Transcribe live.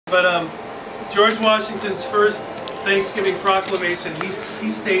But George Washington's first Thanksgiving proclamation, he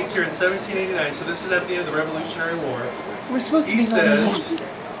states here in 1789, so this is at the end of the Revolutionary War, We're supposed to he be says,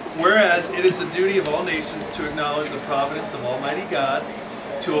 whereas it is the duty of all nations to acknowledge the providence of Almighty God,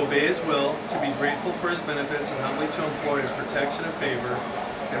 to obey His will, to be grateful for His benefits, and humbly to implore His protection and favor,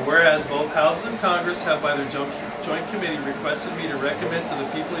 and whereas both Houses of Congress have by their joint committee requested me to recommend to the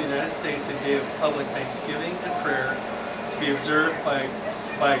people of the United States a day of public thanksgiving and prayer to be observed by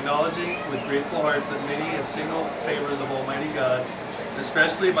acknowledging with grateful hearts that many and signal favors of Almighty God,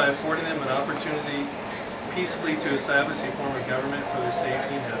 especially by affording them an opportunity peaceably to establish a form of government for their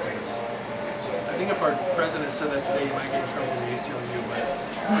safety and happiness. I think if our president said that today, he might get in trouble with the ACLU, but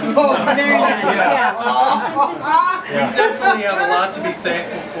very nice. Yeah. We definitely have a lot to be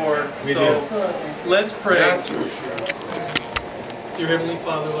thankful for. Let's pray. Dear Heavenly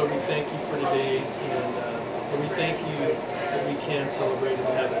Father, Lord, we thank you for today, and we thank you that we can celebrate and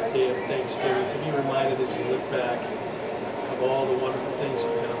have a day of Thanksgiving, to be reminded as we look back of all the wonderful things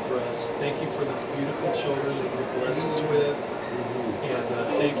you've done for us. Thank you for these beautiful children that you bless us with. And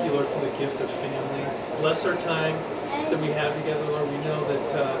thank you, Lord, for the gift of family. Bless our time that we have together, Lord. We know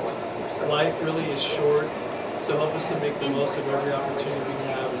that life really is short, so help us to make the most of every opportunity we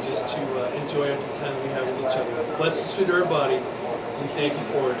have and just to enjoy the time that we have with each other. Bless us through our body. We thank you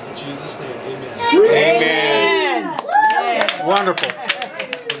for it. In Jesus' name, amen. Amen. Amen. Wonderful.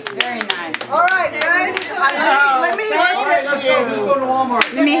 Very nice. All right, guys. Let me Let's go to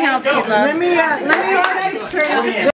Walmart. Let me help you, love. let me orchestrate.